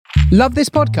Love this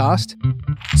podcast?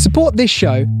 Support this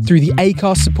show through the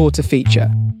Acast supporter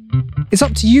feature. It's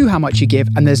up to you how much you give,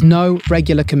 and there's no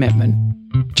regular commitment.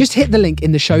 Just hit the link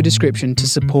in the show description to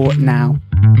support now.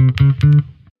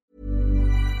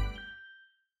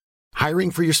 Hiring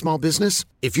for your small business?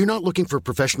 If you're not looking for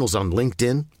professionals on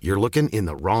LinkedIn, you're looking in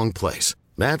the wrong place.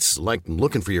 That's like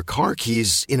looking for your car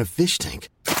keys in a fish tank.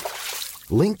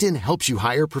 LinkedIn helps you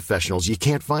hire professionals you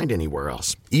can't find anywhere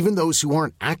else, even those who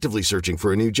aren't actively searching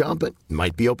for a new job but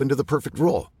might be open to the perfect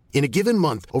role. In a given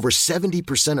month, over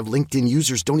 70% of LinkedIn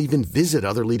users don't even visit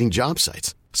other leading job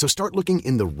sites. So start looking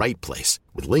in the right place.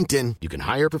 With LinkedIn, you can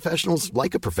hire professionals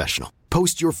like a professional.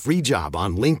 Post your free job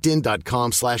on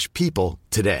linkedin.com/people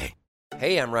today.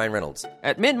 Hey, I'm Ryan Reynolds.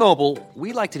 At Mint Mobile,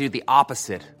 we like to do the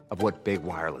opposite of what Big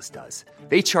Wireless does.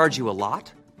 They charge you a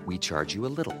lot. We charge you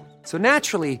a little. So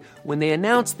naturally, when they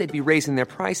announced they'd be raising their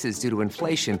prices due to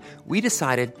inflation, we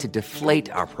decided to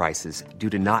deflate our prices due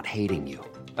to not hating you.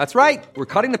 That's right. We're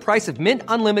cutting the price of Mint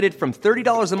Unlimited from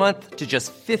 $30 a month to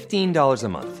just $15 a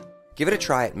month. Give it a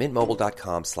try at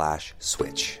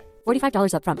mintmobile.com/switch.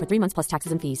 $45 up front for 3 months plus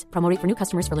taxes and fees. Promo rate for new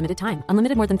customers for limited time.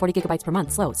 Unlimited more than 40 gigabytes per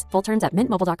month slows. Full terms at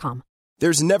mintmobile.com.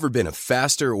 There's never been a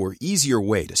faster or easier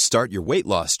way to start your weight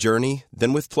loss journey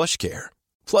than with PlushCare.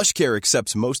 PlushCare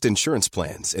accepts most insurance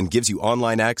plans and gives you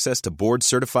online access to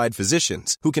board-certified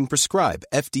physicians who can prescribe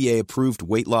FDA-approved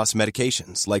weight loss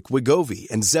medications like Wegovy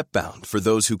and Zepbound for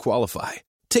those who qualify.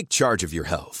 Take charge of your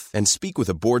health and speak with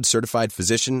a board-certified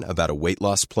physician about a weight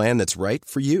loss plan that's right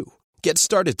for you. Get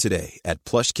started today at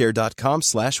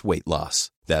plushcare.com/weight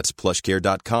loss. That's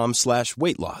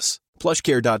plushcare.com/weight loss.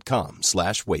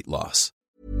 plushcare.com/weight loss.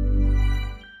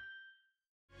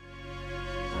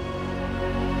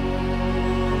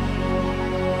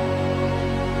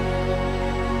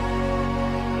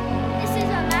 This is a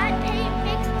Pape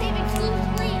mixtape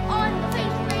exclusively on the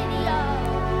Face Radio.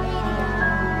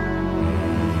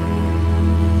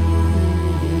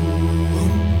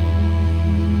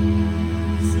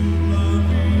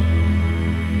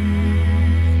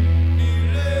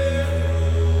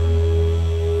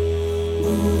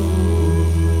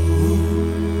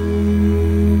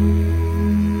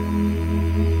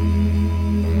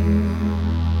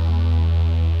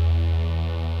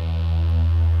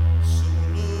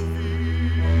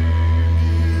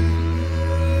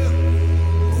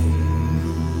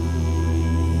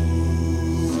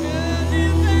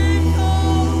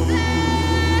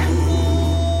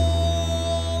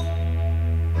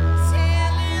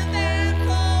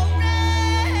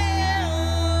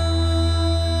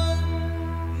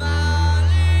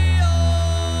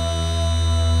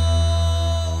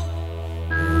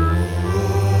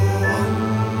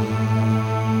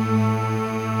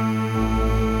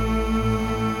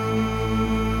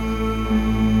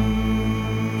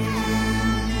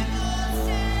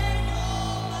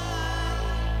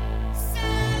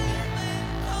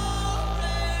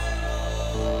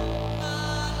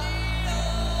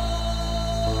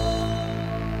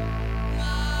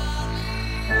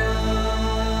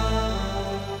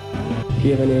 Do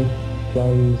you have any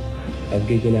plans of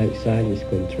gigging outside this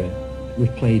country?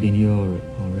 We've played in Europe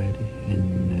already,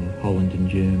 in Holland and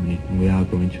Germany, and we are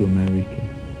going to America.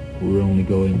 We're only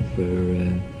going for,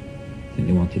 I think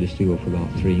they wanted us to go for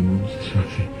about 3 months or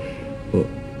something, but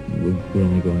we're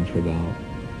only going for about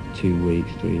 2 weeks,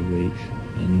 3 weeks,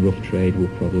 and Rough Trade will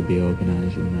probably be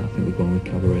organising that. I think we're going with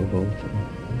Cabaret Volta.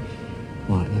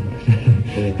 Like that.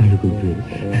 Had a good group.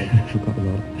 I forgot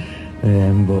about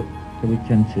it. But we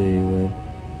tend to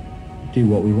do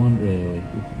what we want, really.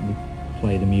 We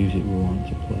play the music we want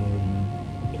to play, and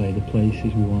we play the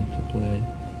places we want to play.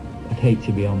 I'd hate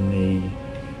to be on the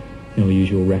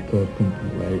usual record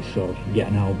company where it's sort of, you get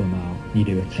an album out, you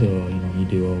do a tour, you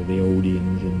do all the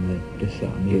Odeons and the this,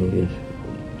 that and the others.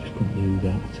 Just couldn't do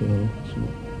that at all. So we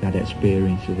had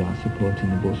experience of that,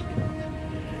 supporting the Buzzcocks.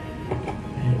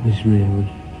 It was really,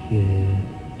 it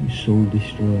was soul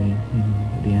destroying,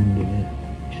 at the end of it.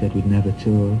 We said we'd never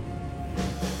tour.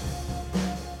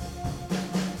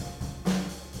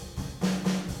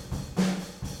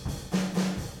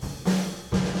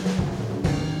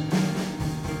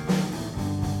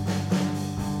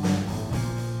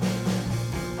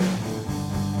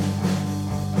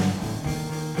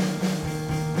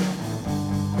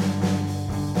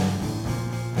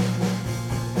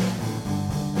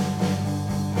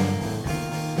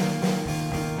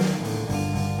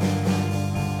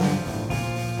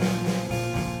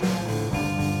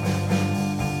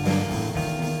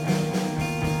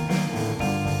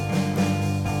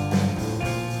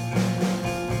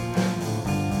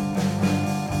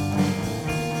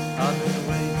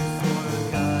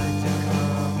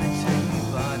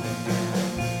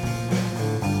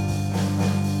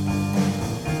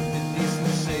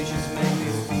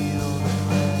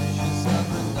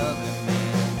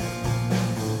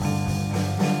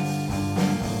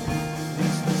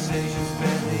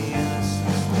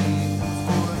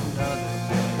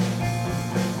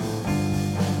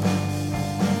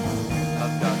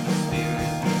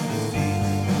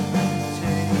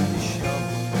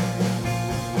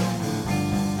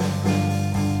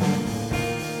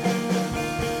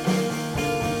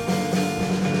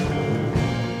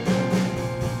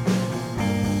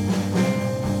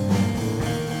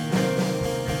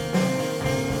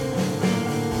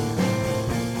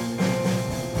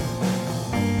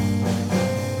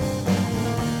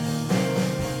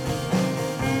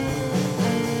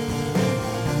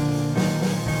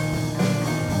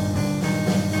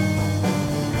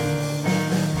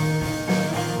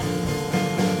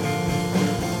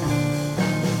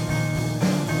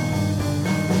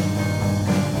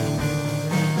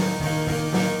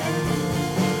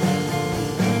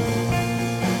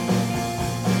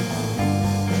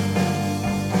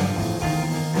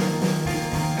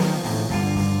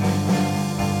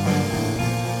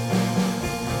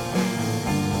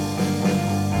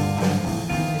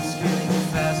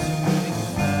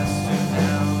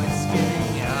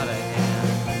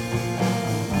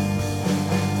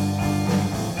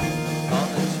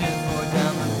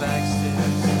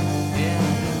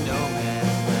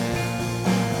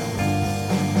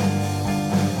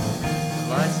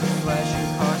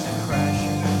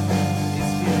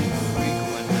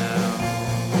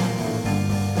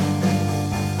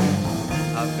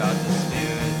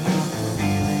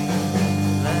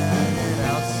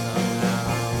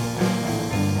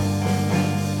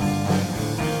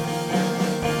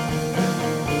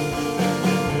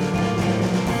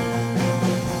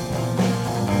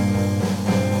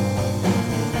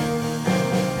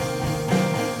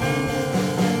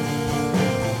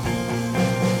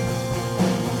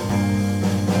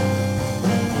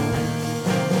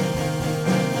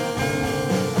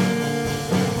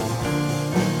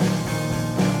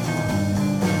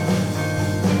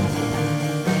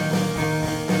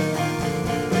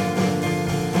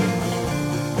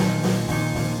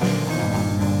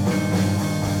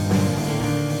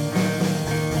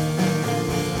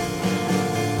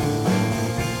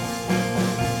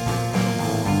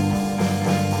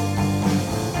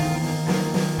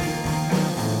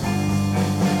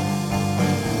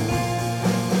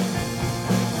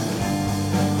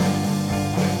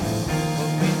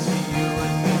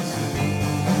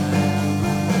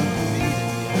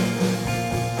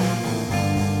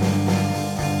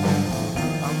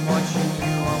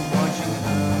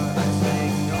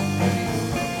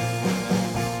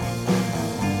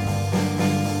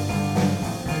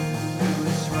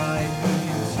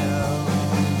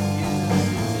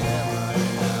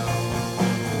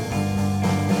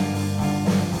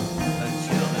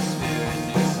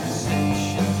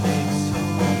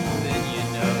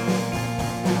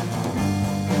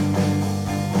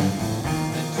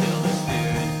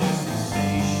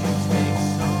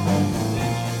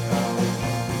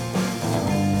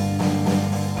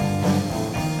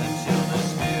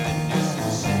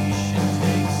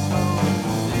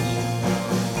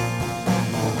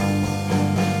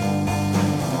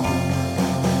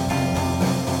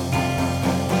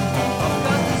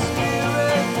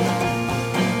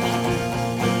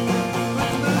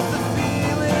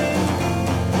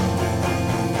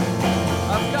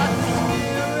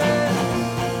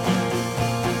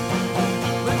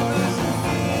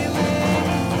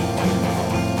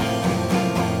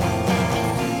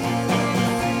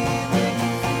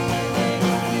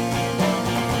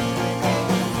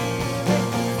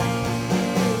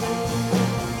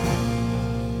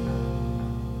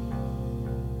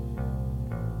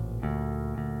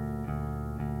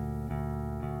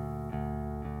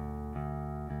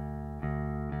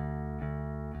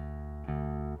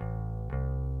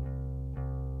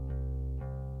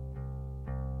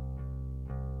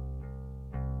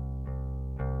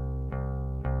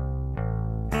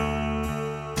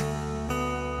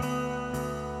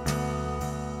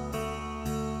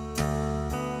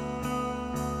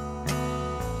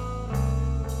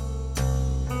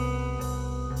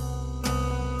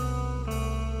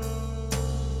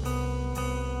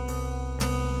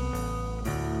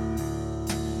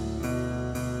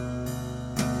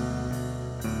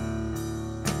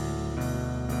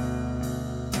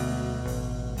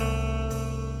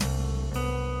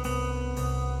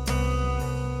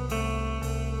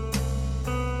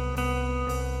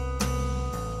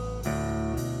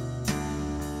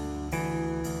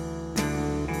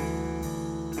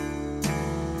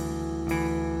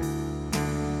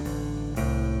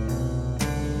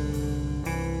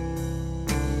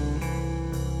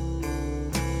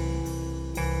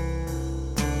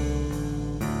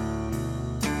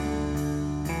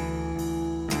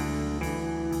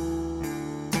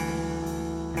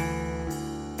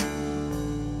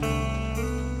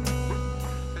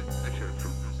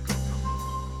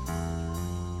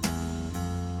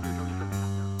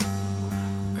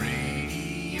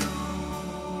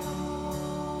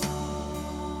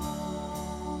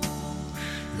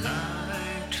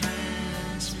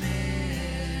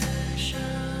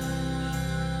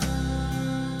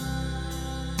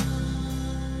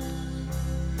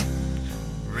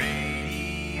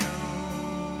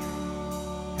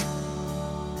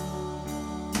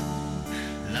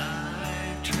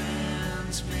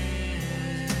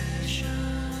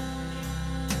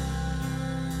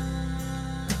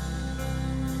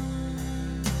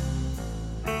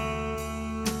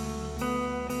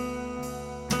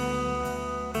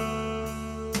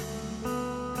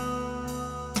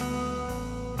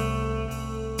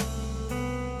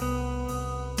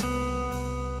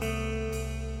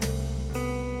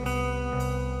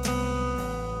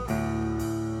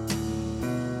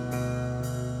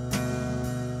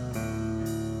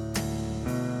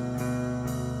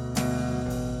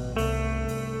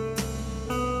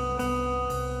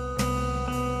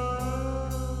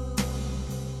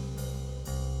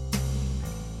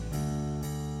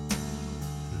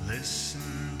 Listen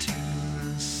to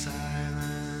the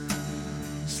silence,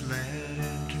 let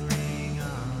it ring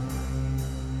on.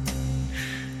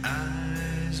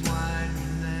 Eyes wide,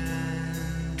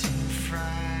 relent,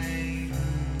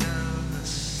 frightened of the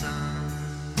sun.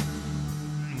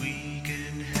 We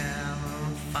can have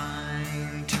a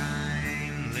fine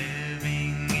time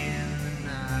living in the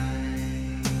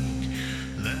night,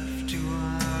 left to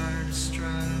our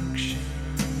destruction,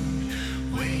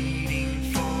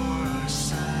 waiting for a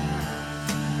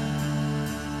sign.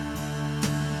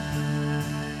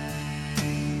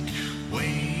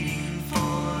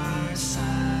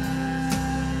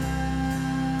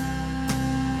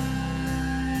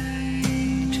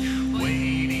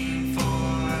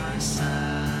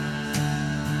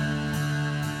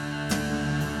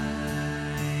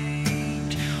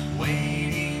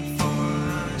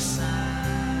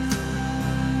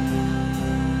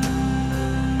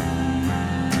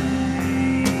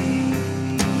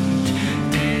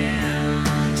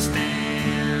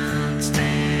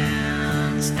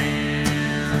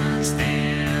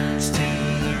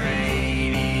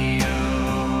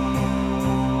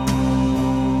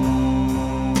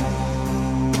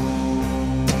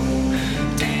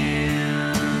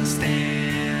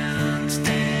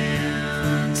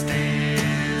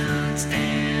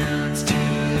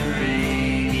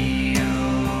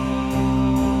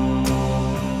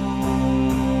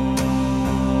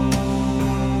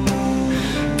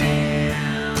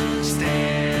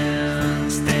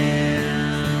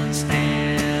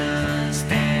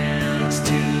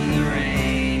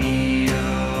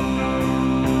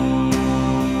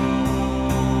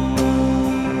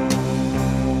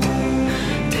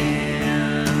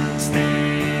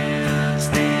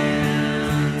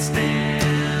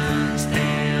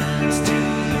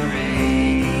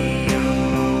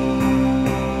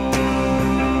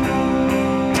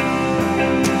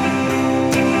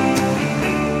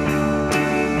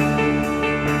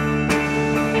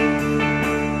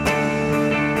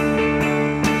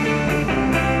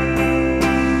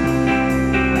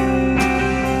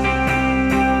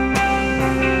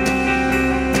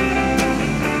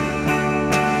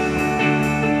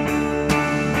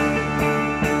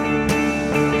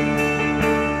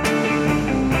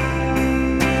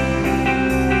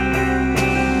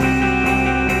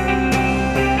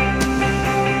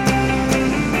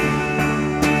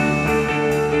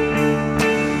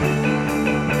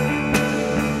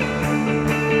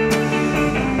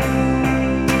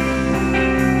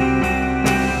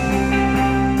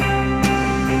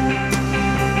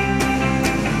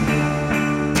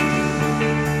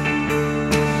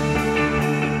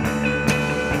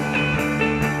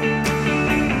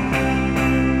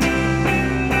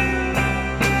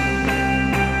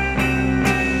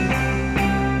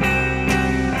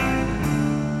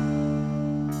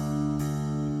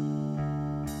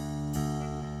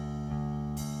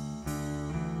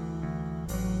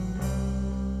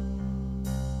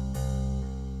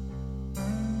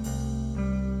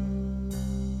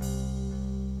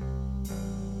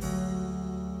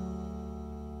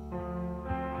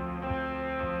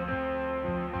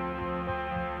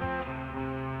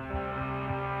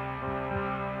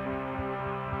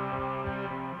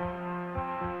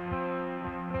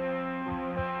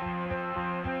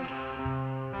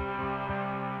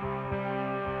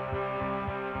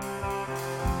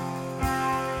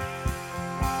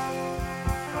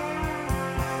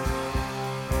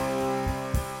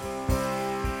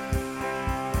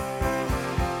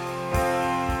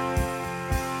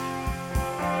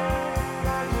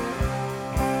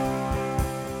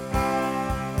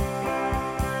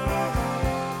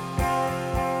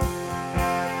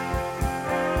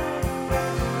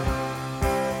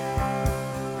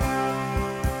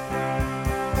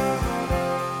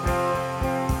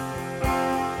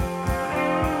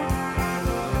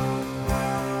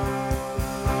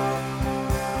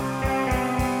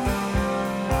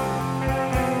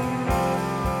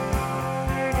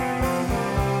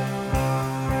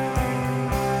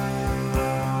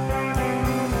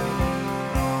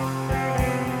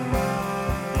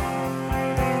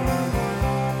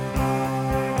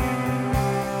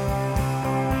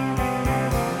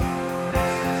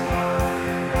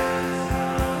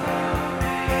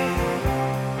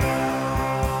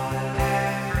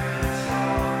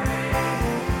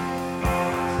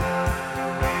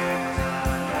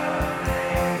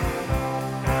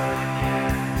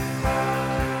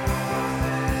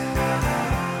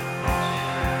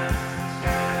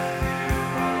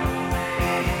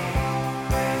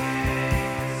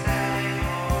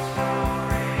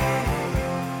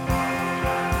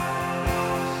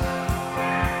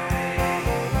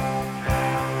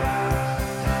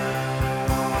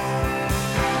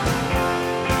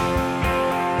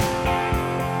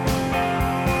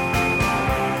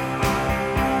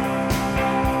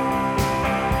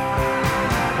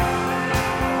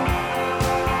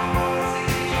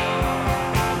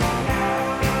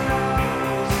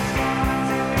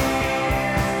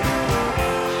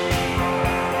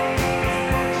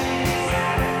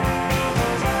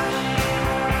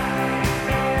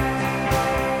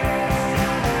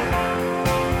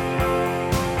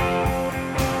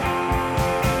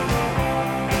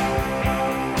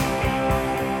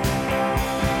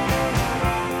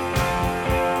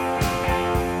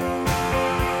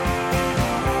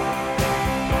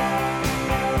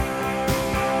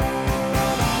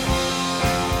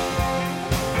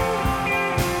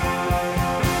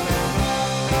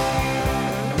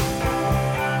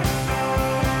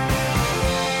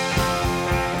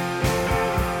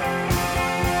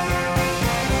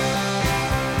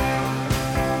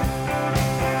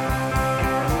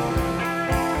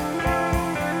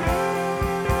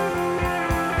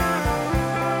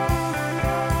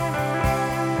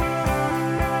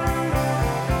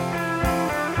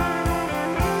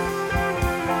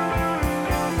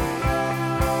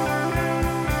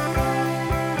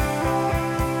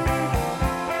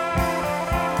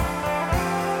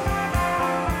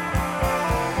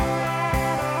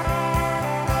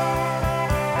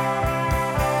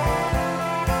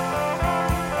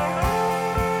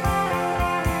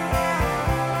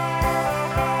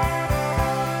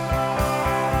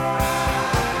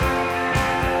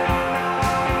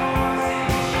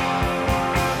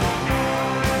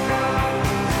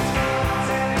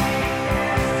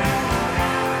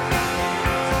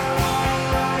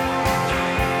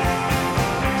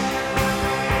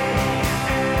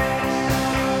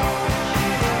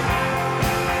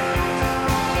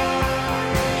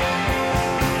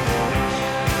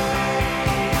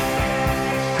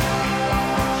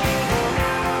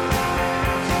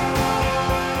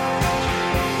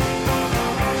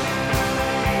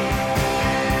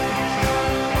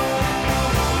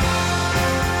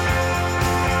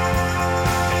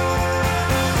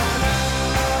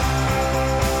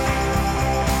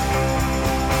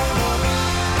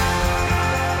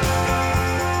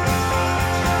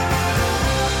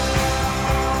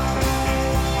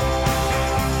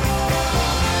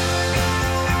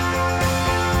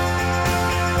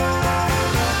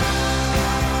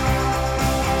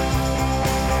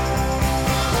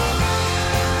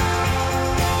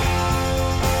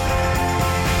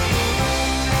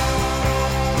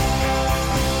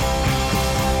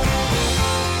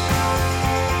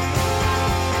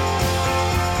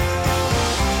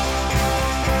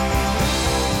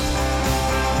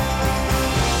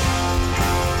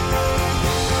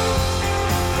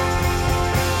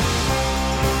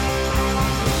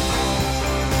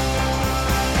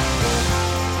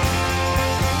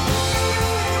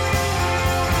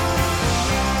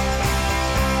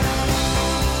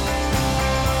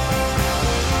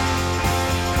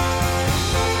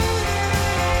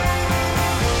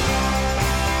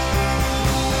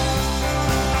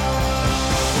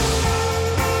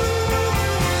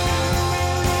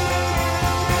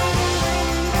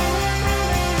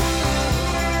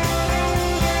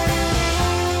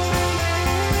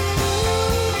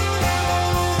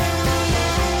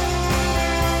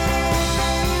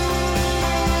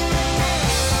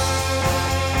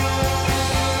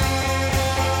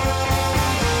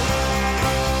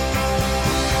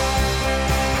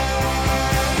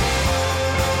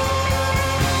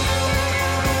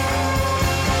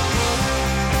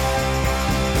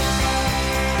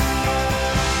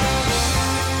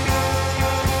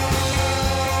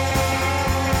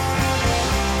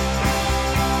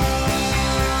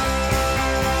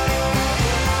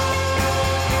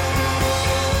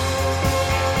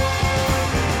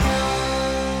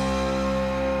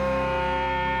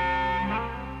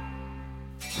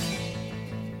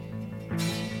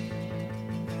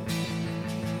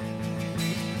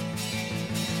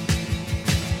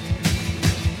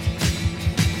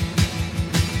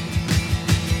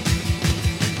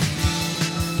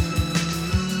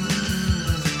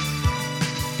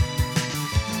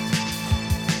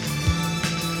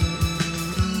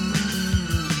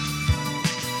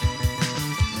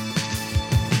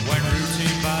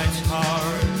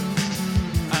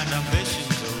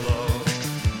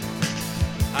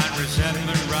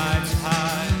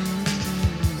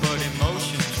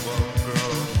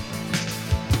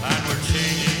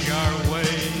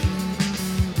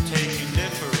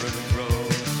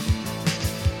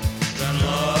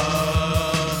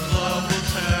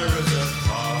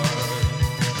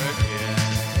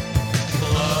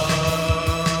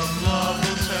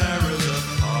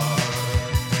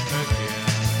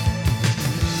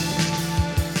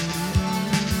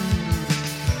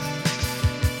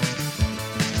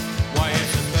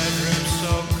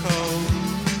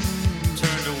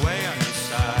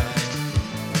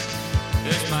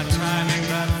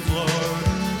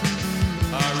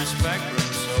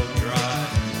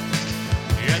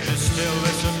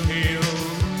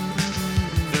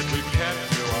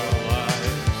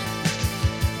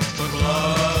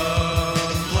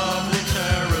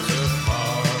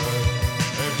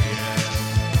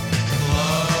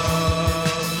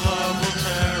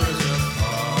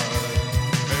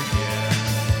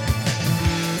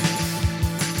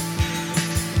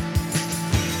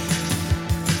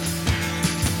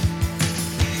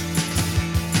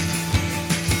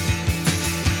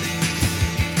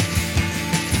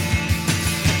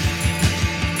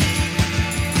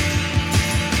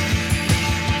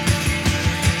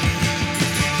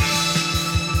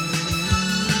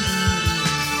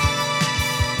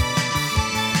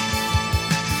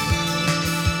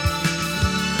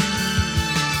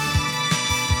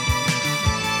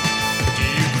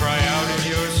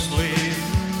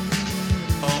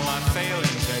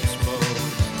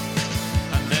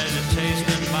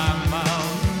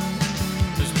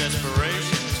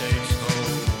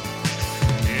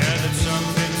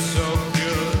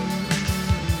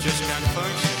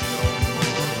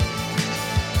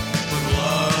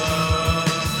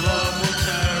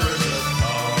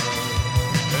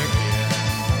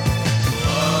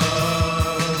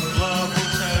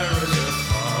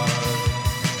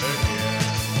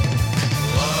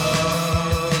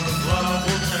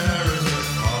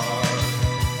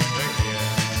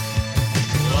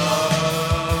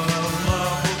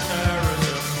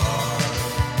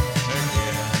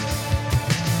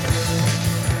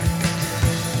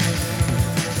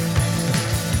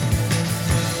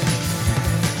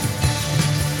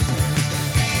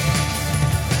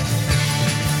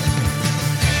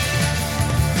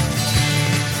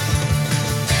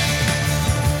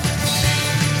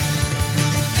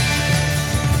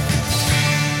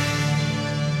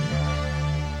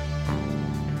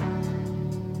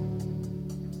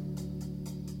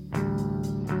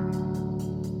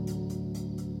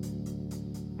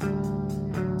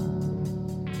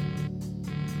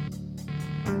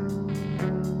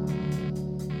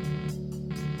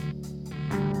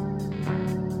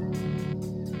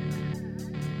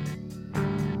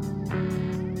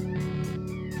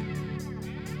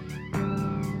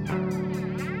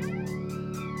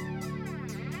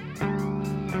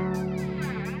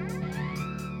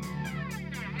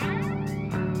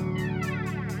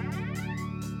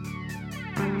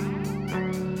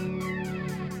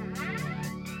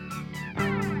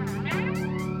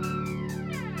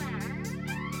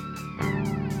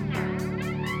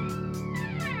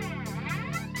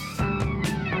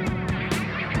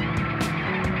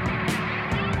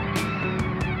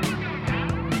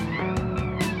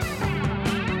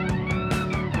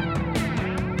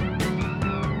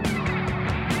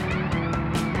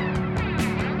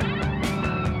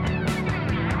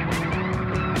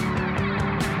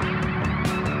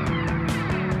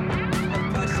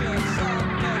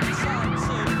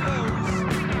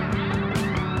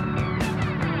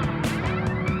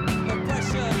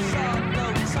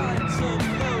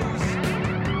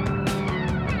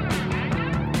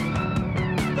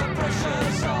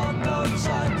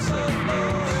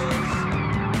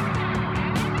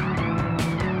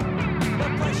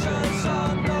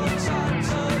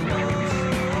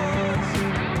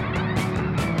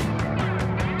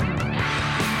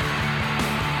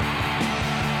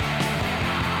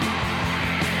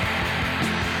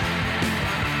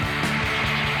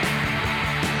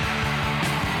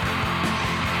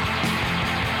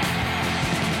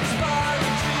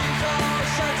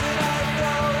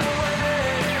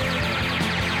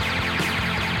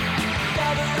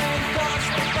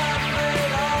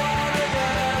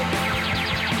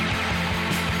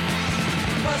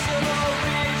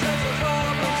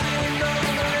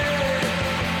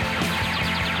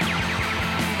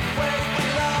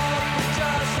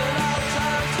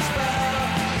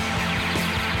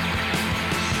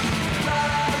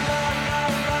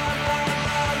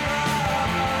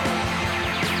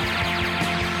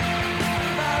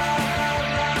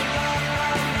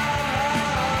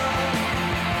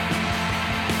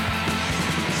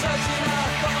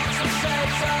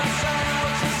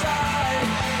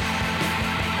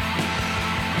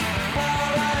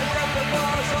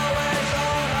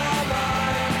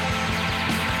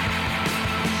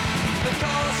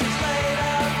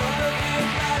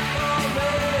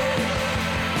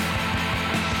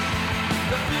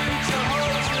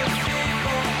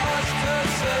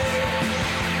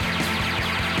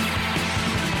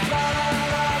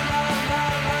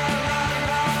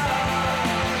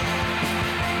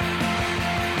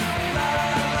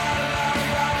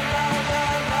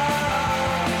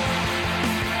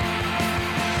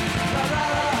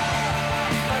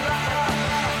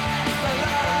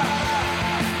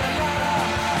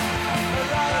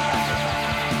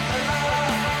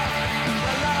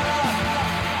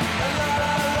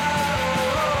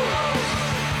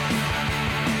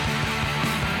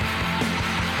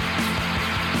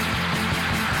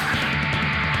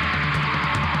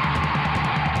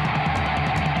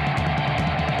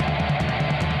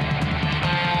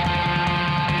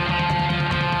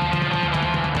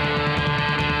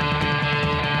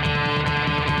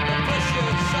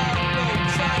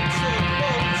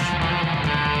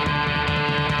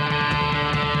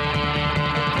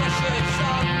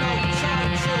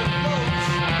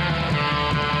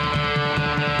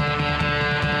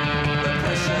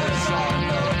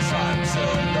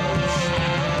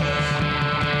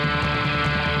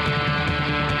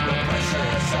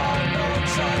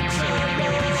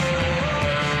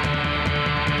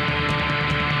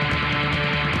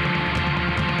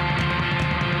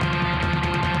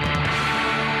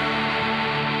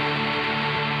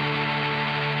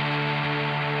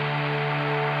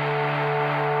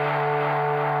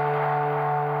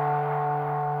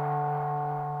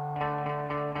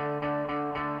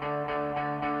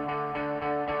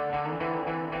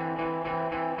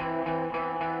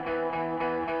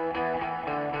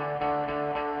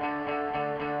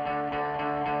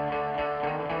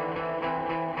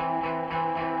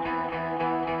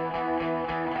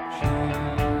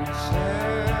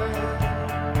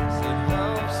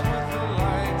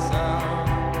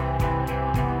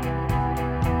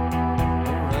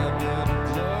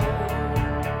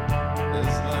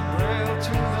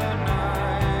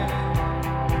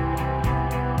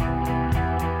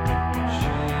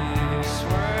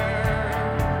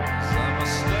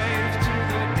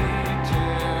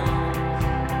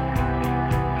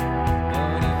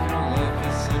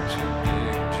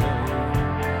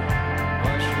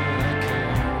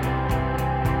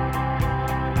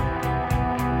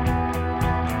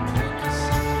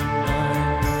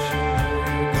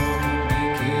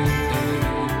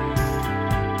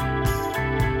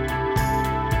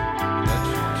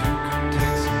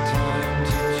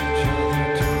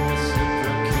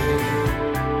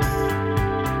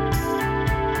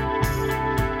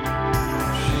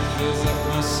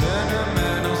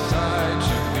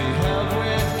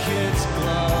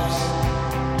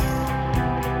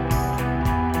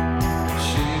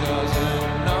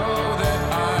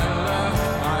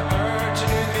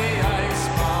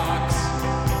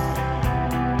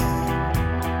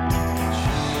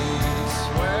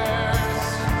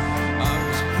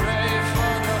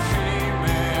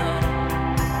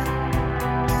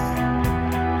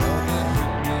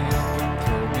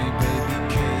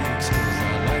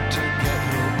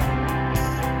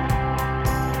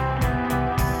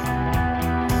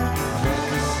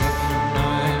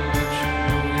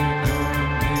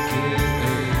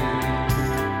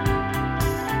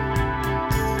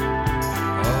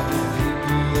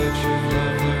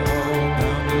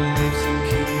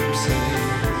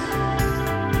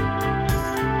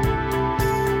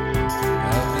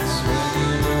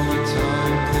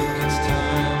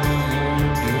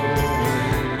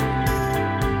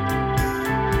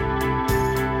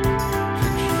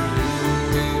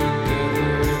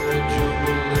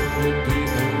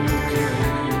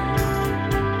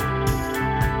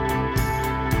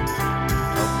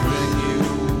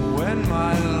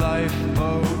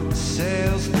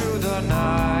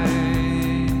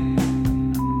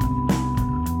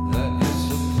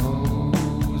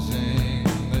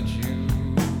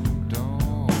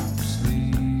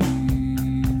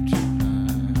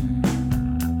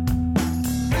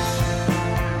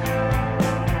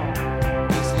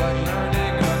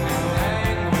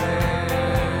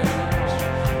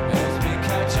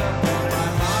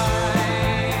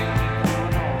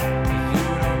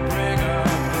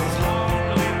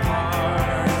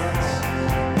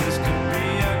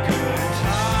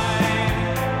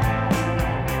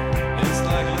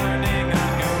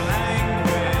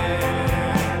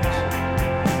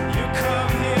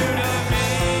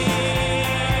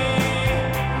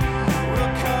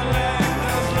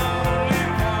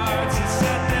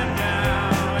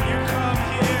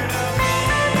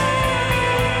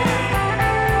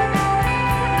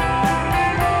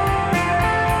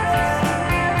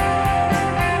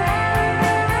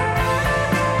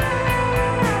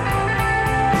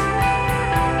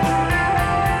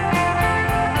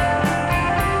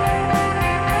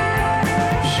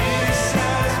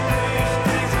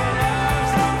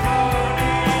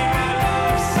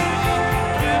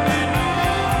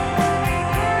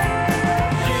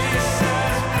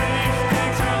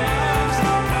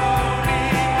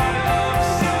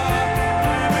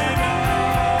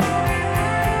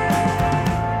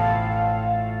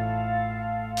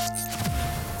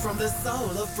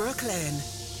 Brooklyn.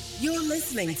 You're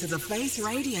listening to The Face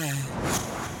Radio.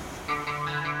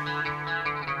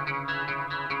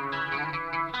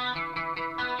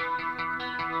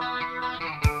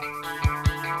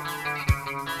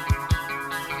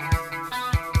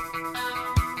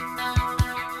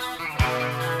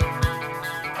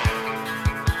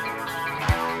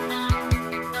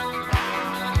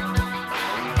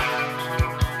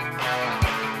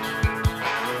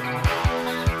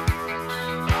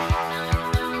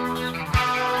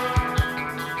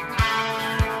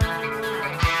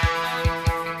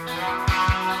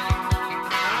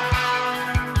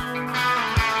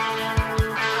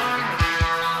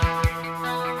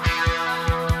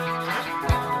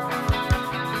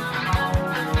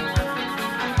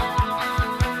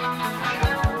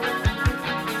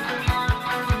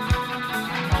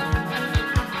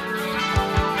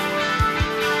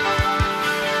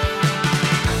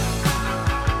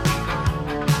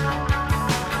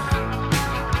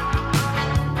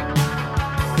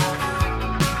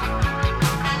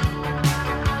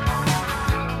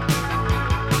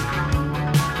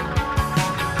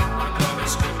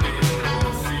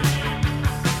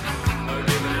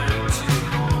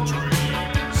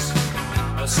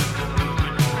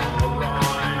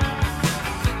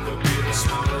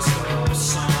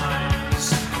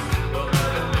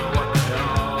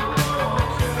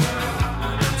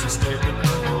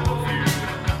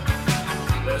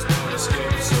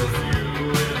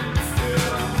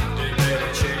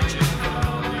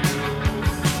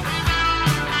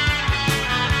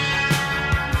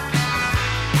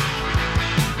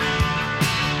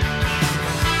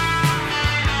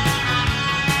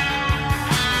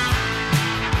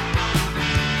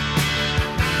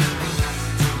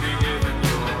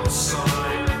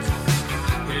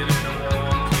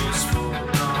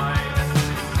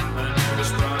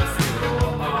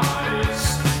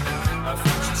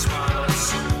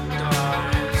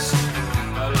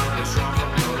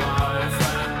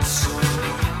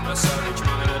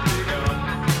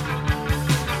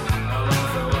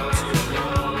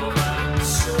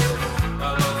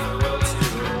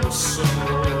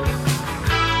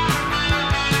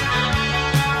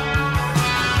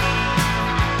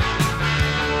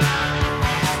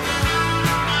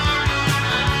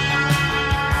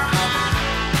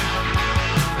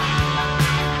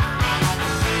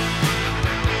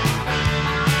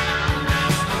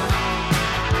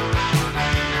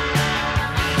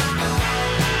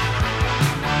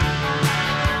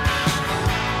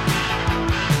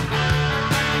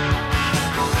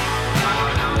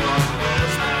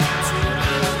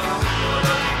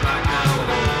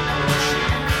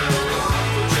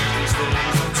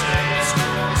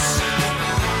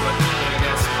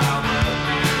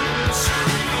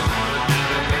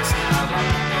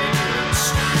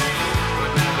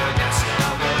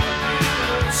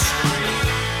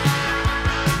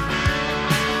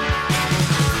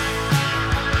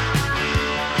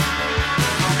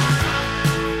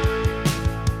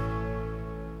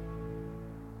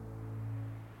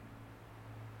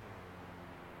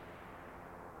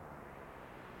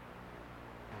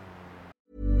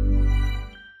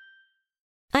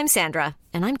 I'm Sandra,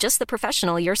 and I'm just the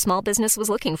professional your small business was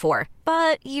looking for.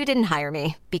 But you didn't hire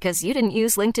me because you didn't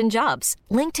use LinkedIn Jobs.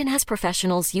 LinkedIn has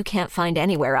professionals you can't find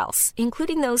anywhere else,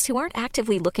 including those who aren't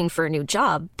actively looking for a new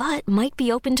job, but might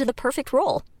be open to the perfect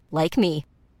role, like me.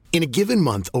 In a given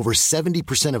month, over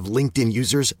 70% of LinkedIn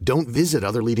users don't visit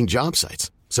other leading job sites.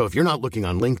 So if you're not looking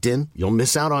on LinkedIn, you'll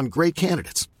miss out on great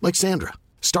candidates like Sandra.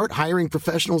 Start hiring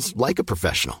professionals like a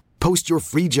professional. Post your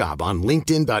free job on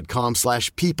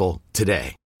linkedin.com/people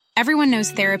today. Everyone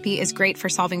knows therapy is great for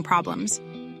solving problems,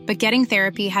 but getting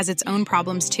therapy has its own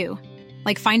problems too,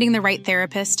 like finding the right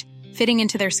therapist, fitting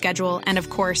into their schedule, and of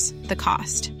course, the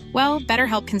cost. Well,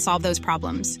 BetterHelp can solve those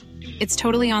problems. It's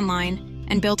totally online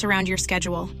and built around your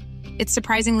schedule. It's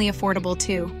surprisingly affordable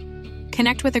too.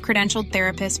 Connect with a credentialed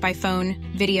therapist by phone,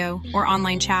 video, or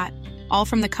online chat, all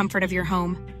from the comfort of your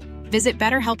home. Visit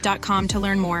BetterHelp.com to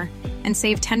learn more and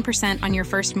save 10% on your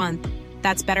first month.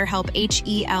 That's BetterHelp,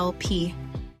 H-E-L-P.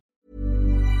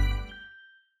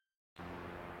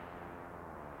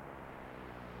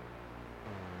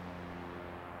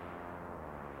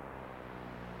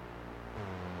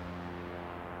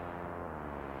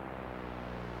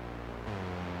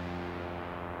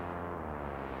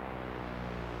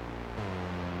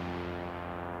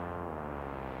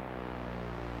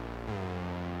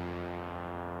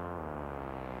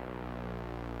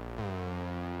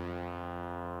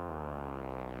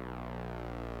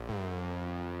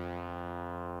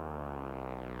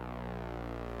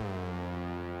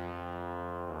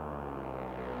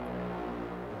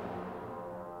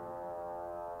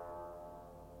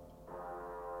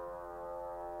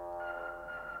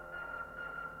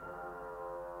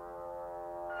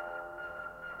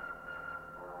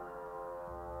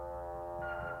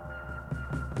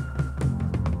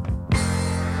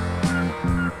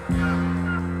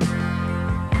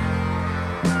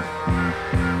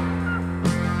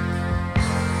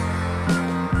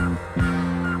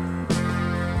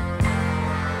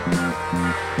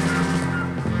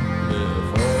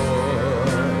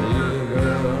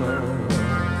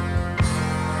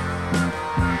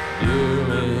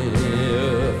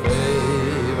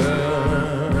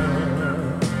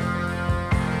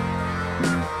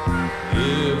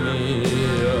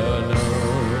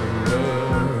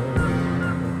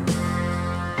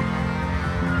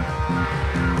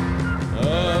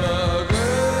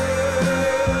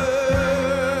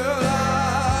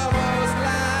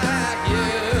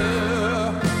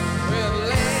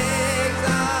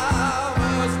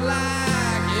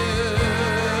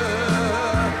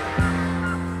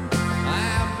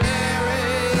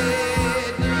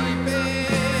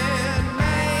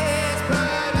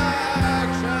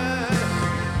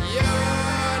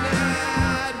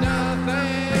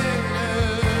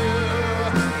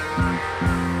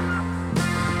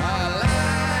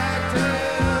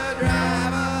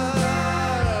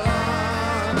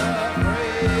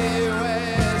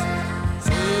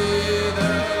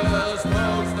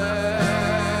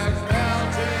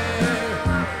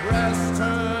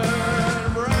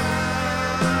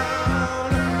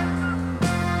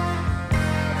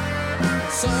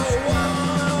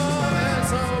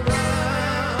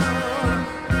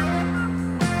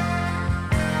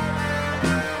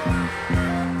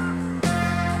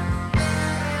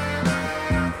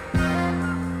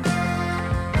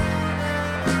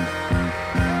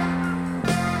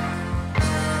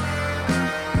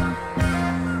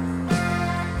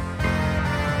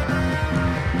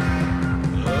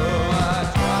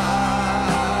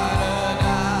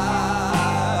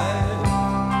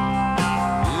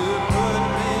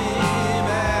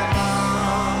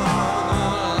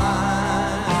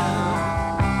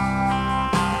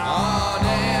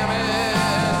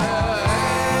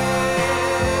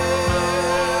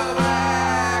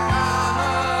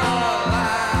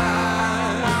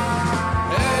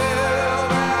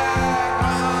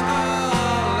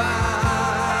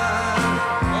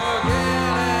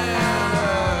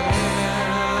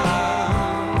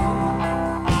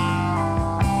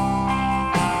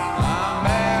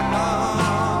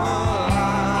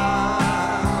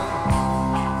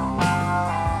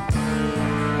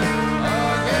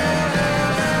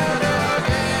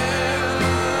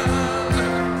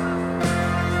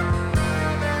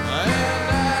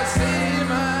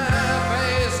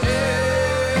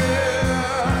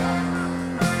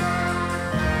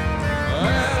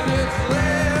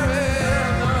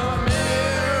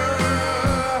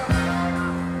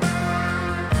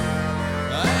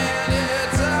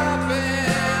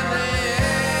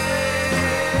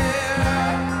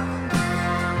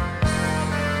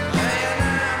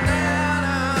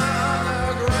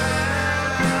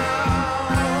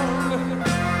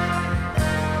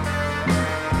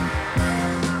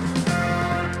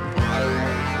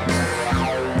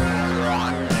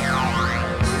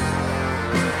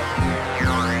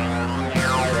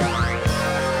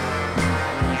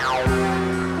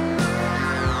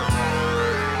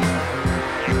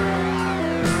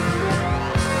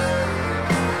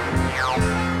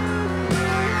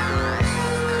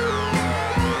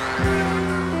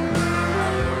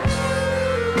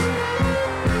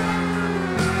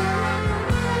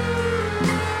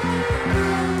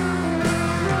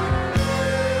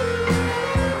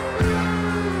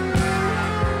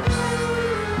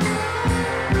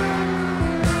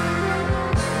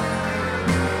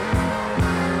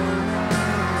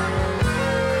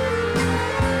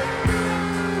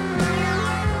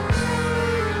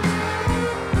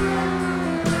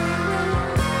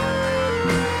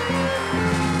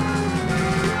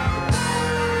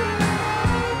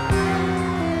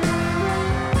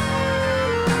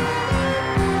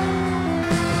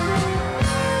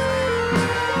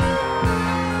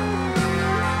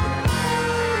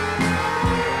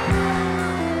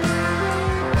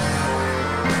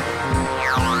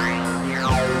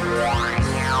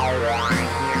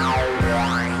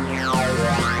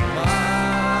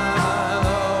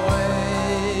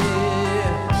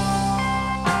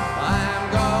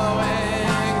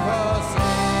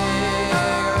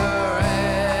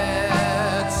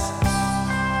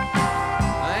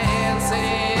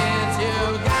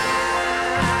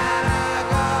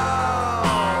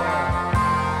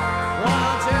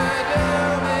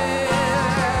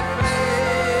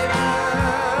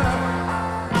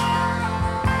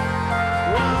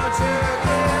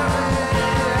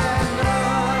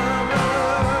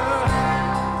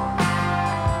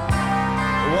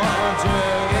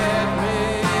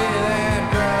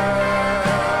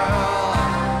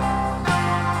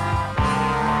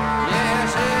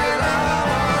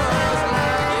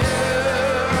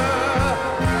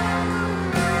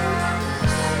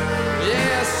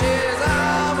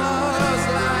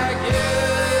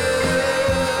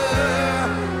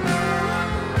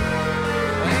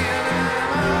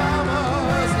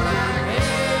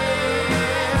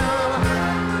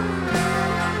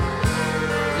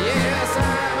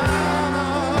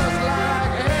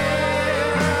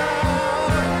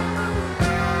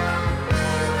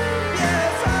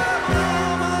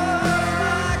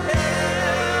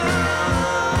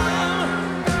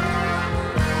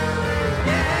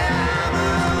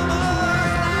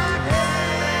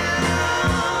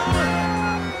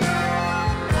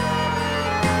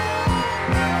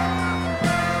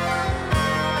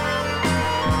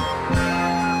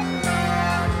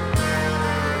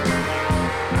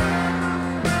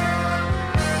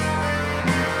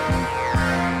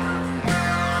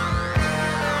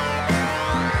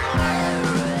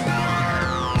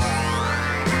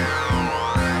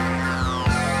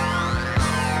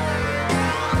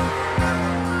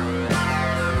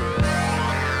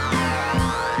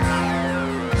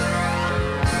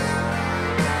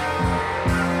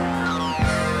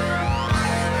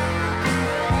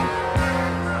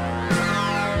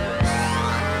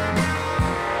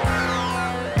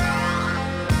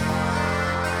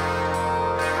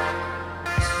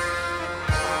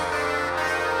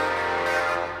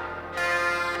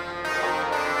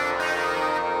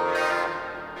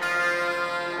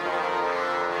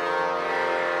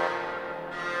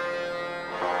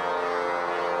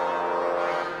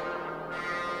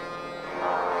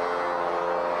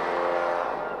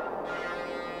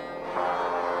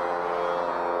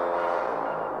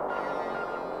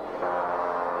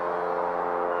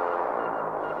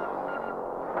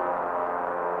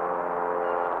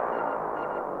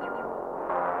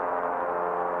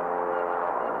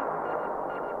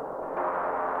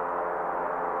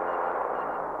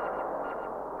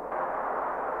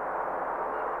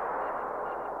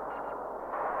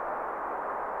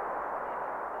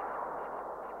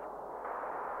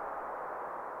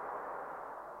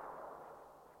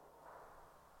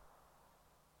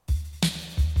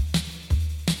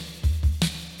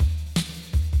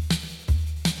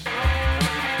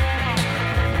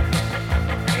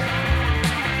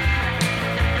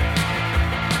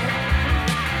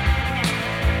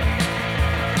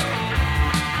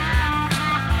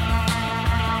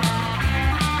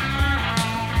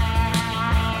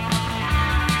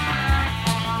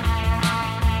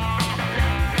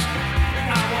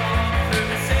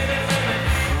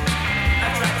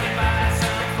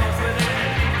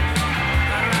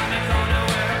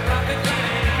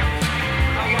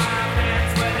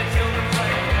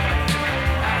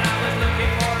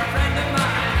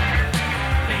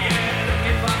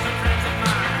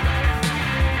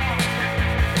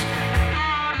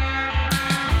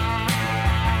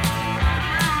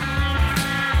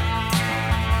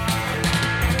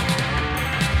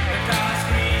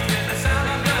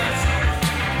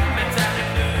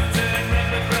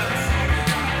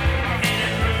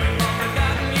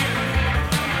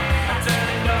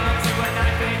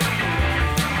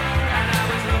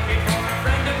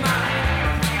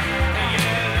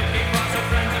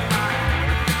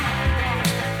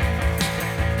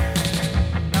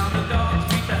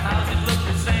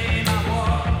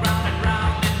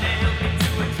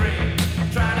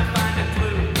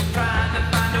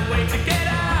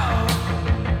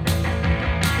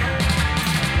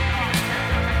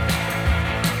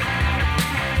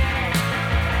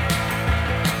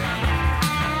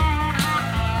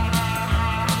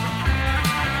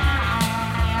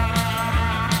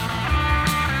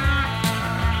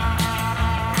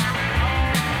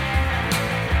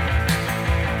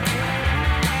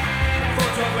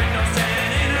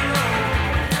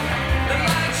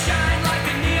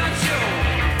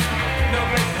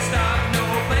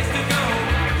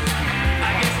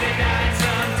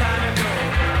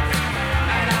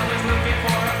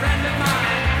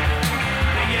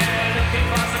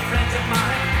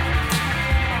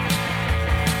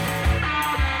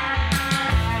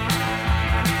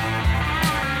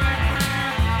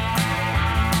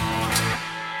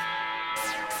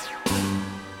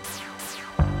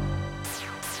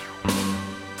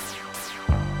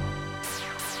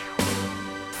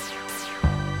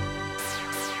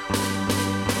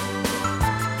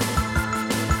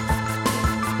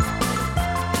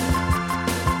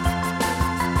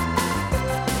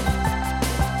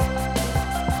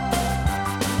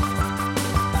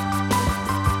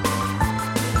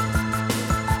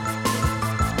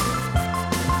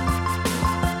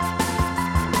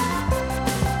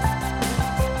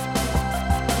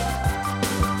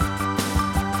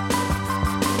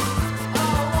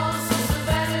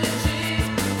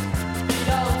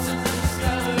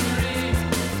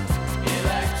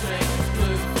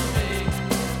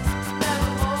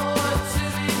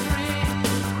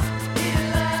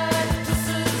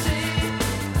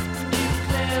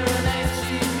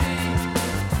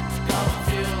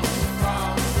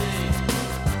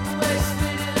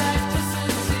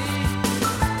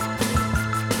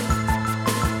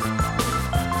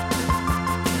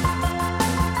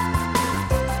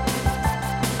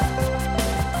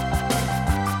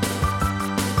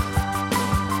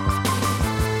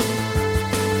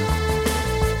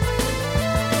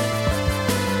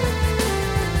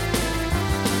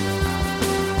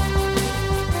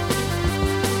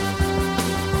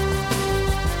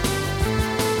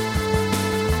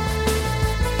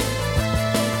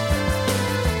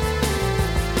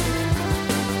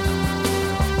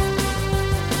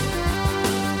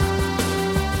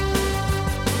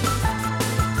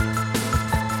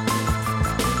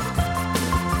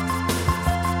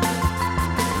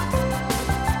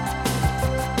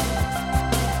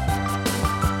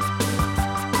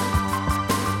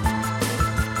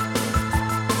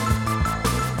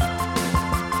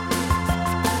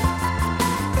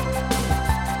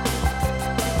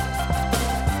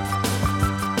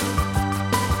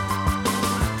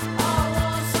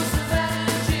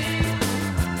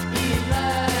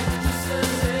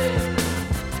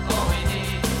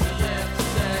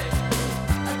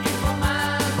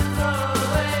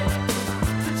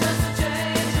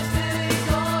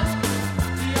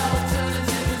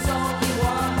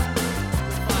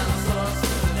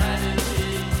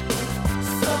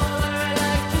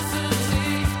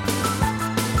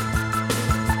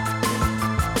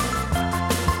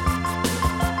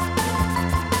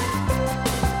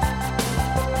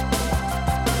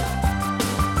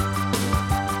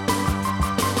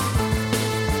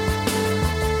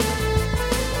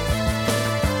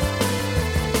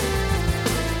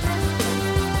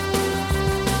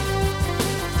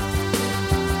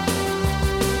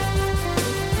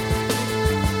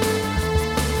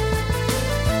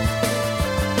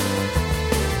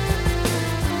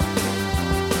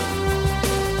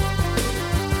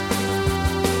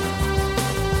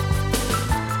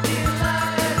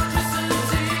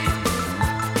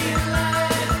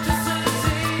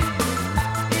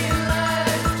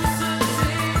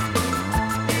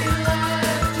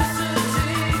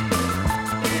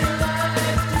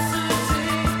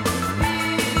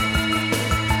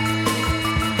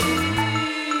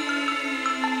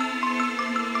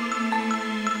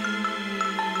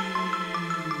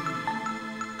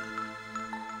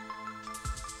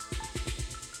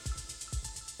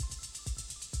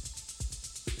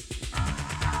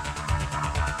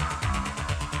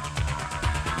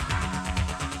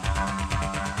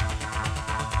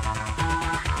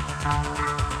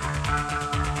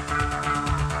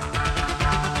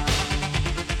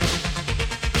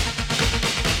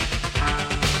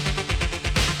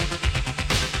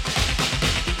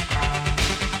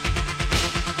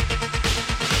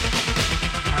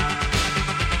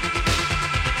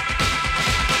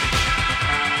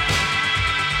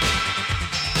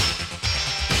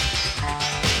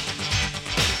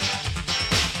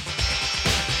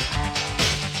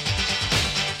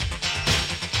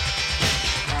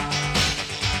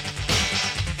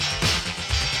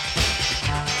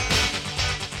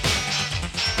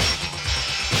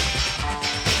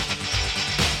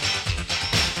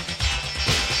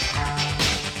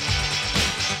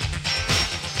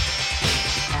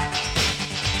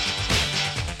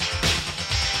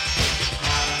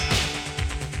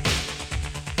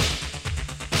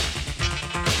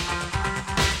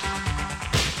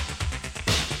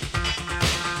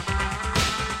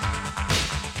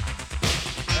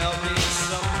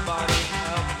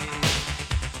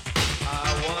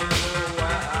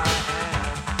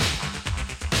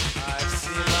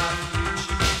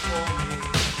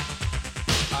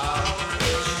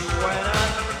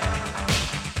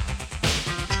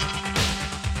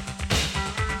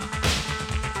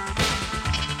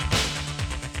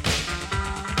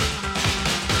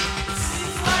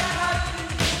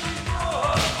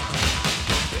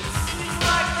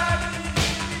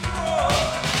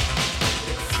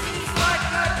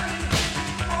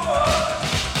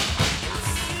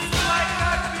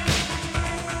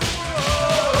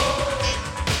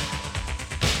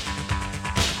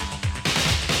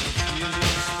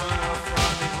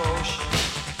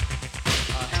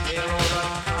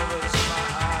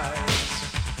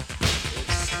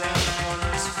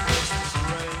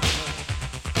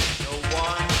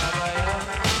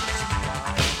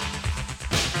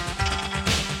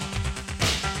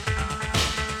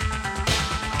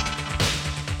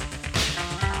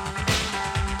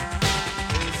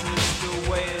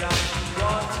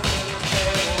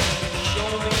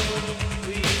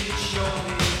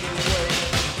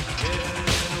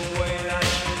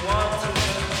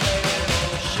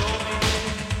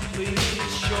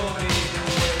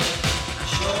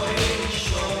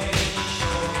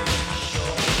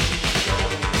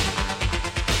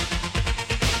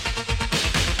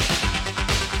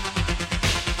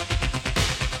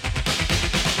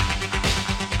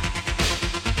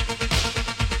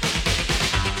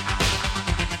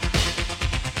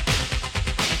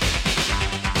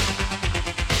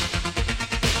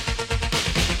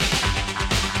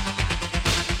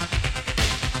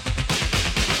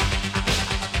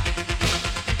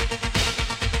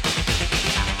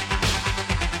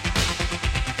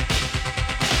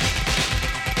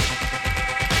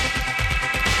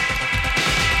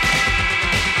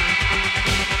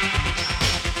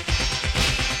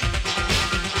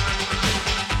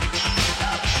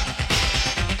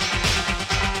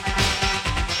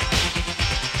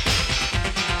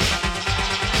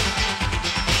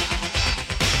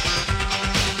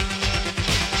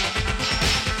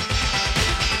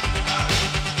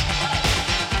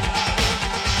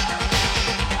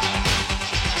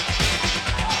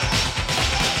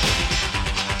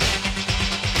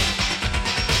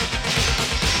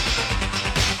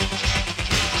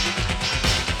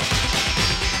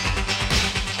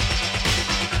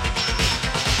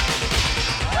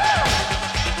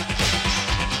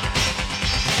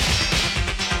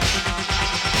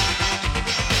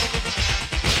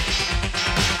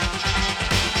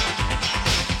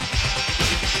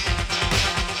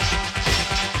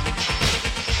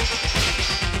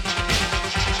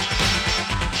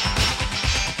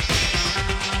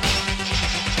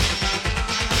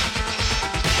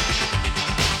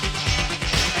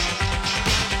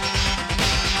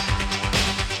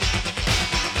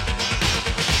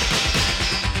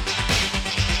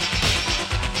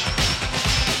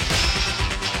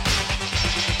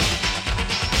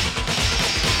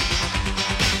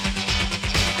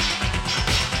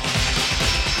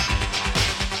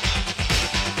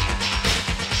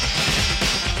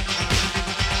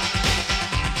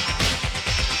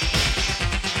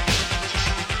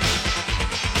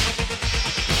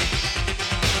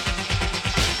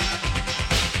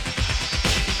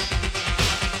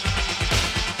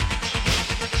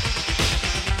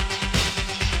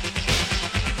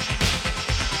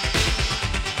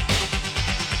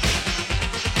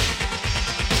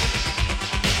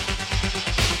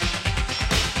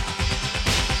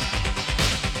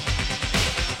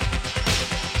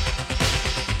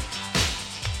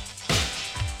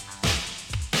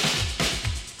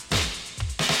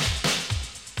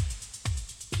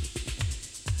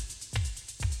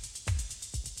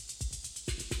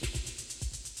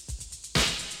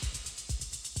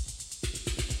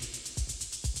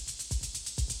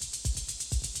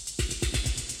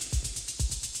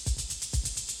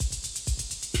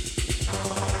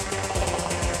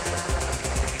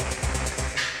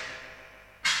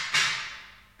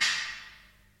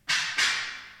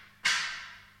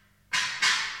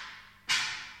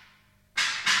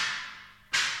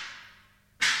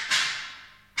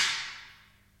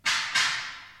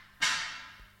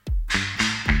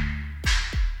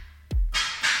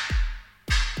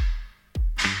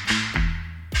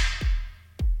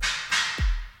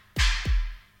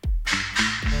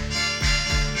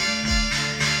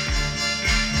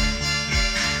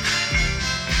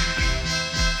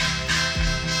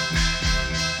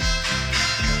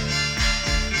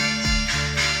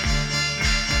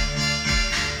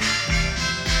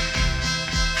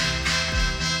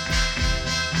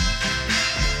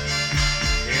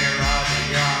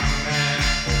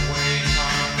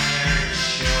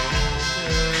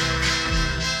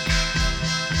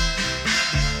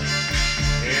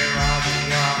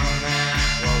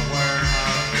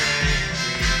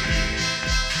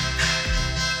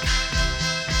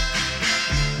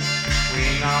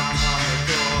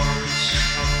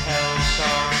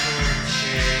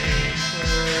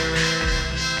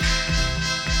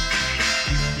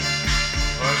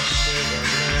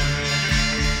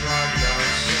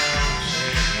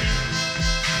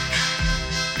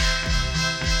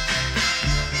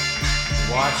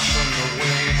 watched from the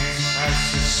wings as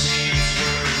the scenes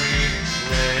were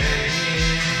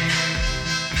replayed.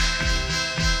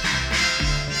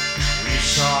 We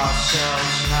saw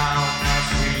ourselves now as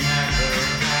we never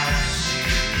had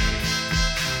seen.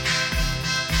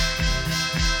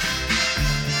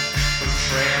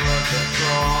 Portrayal of the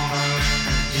trauma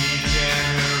and degeneration.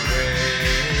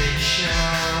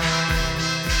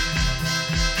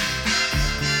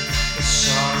 The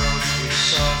sorrows we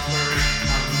suffered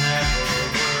and never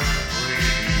were free.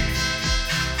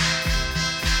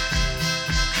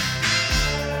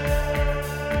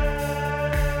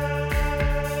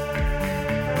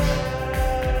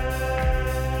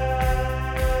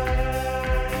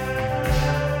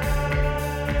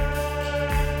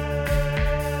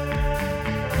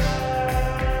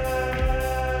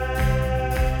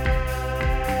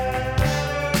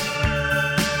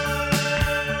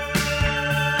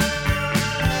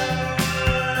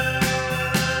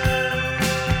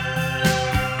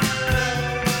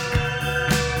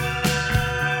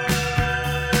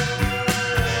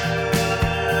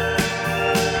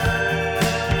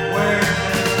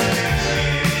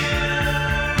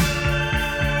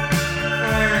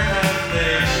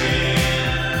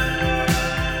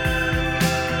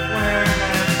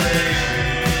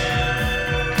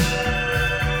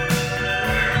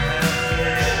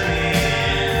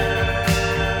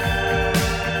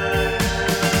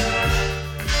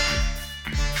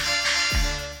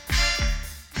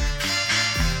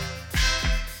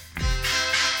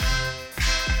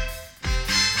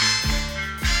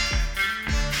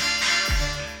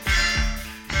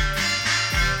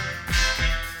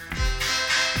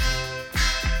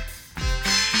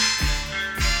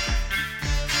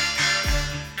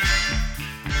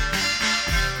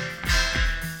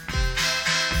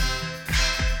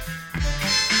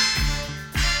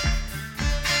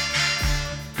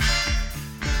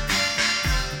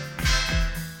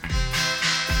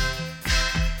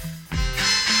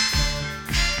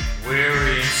 We're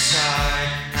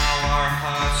inside, now our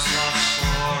hearts lost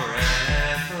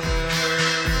forever.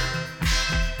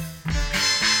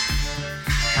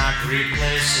 Can't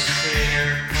replace the fear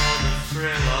or the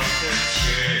thrill of the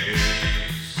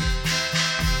chase.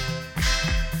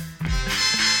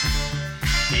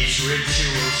 These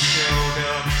rituals showed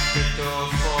up the door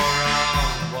for our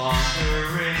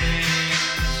wanderings.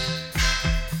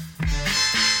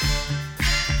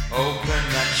 Open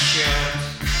and shut,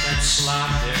 then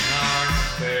slammed in our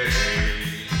face.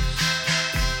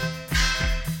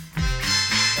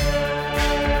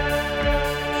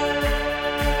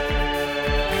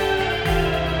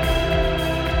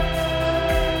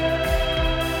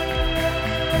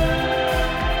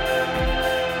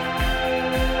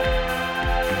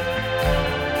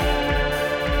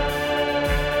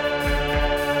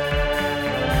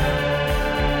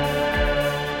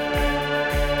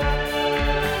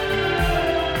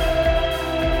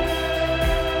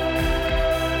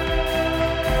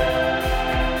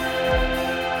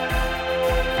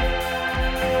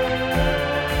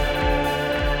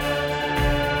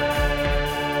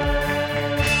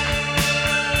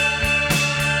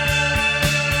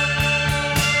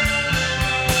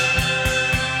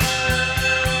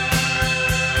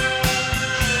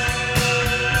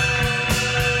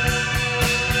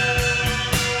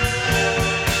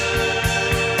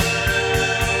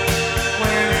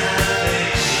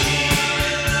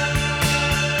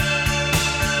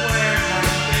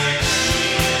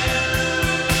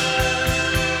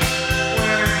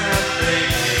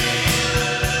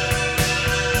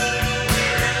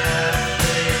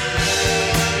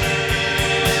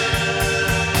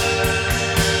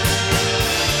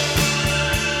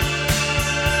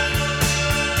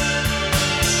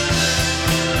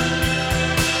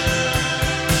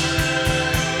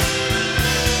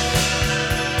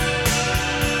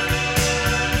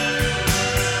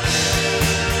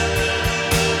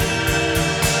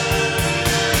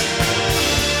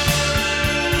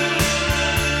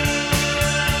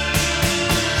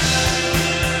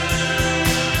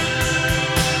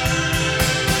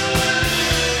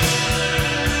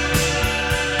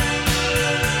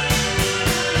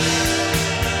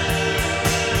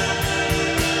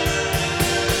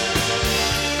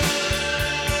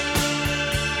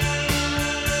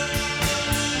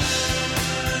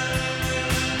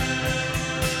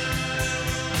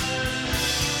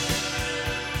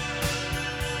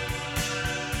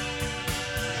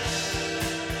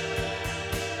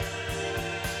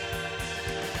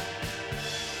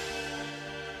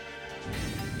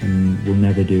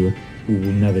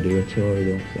 We'll never do a tour, I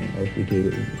don't think, or if we do,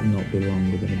 it will not be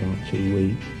longer than about 2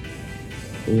 weeks.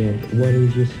 Yeah, what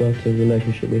is your sort of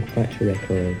relationship with Factory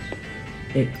Records?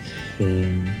 It's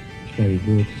very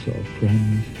good, sort of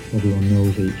friends. Everyone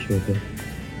knows each other.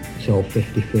 It's all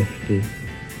 50-50.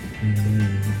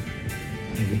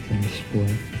 Everything's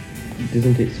split.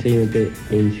 Doesn't it seem a bit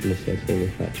intimacy from the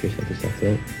factory sort of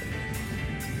setup?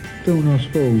 Don't know, I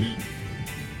suppose,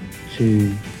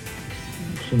 to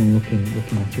someone looking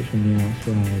at it from the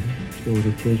outside, I suppose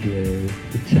it is really.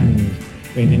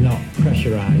 They're not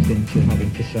pressurised into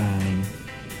having to sign,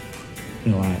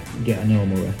 like get a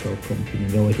normal record company.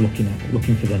 They're always looking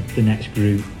for the next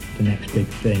group, the next big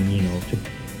thing,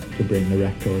 to bring the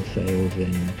record sales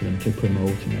in, for them to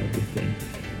promote and everything.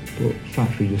 But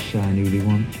factory just sign who they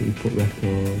want to, put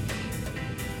records,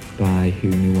 buy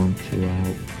whom they want to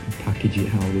out, package it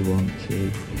how they want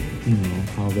to,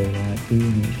 how they like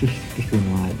doing it. It's just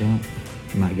done like that.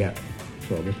 You might get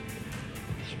sort of a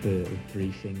spurt of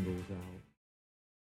 3 singles out.